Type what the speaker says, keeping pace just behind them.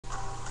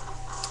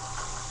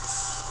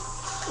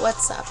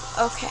What's up?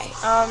 Okay,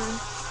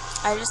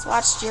 I just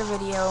watched your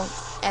video,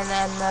 and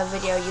then the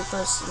video you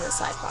posted in the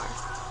sidebar.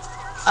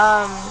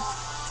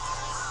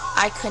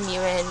 I couldn't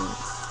even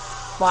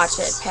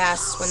watch it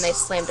past when they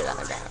slammed it on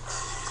the ground.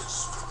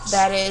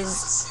 That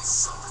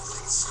is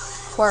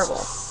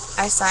horrible.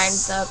 I signed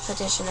the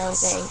petition and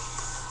everything.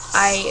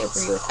 I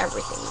agree with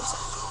everything you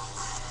said.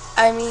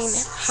 I mean,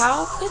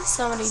 how could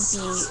somebody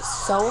be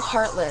so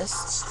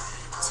heartless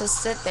to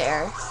sit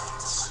there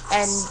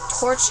and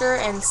torture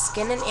and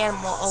skin an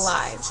animal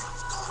alive?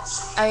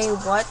 I mean,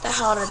 what the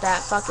hell did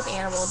that fucking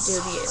animal do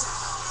to you?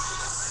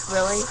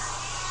 Really?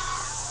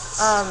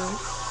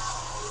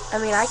 I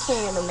mean, I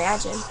can't even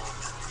imagine.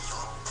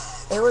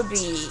 It would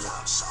be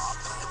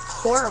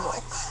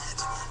horrible.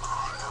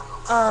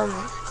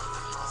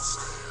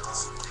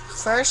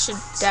 Fur should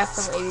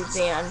definitely be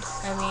banned.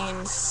 I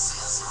mean,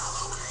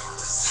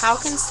 how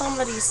can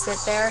somebody sit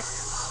there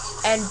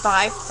and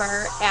buy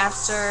fur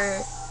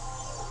after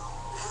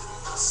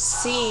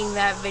seeing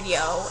that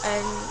video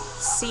and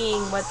seeing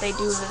what they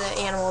do to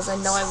the animals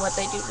and knowing what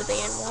they do to the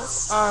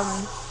animals?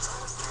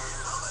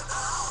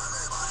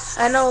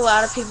 I know a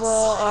lot of people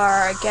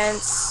are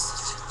against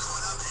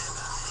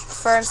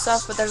fur and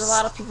stuff, but there's a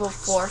lot of people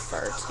for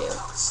fur too.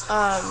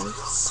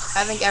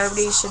 I think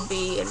everybody should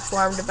be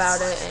informed about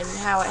it and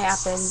how it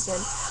happens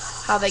and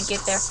how they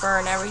get their fur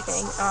and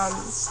everything.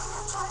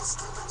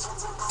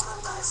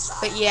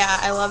 But yeah,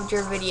 I loved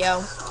your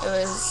video.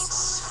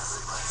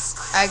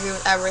 I agree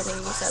with everything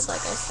you said,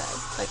 like I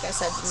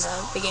said in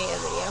the beginning of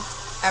the video.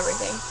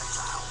 Everything.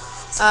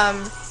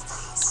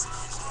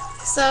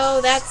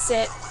 So that's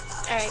it.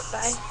 Alright,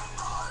 bye.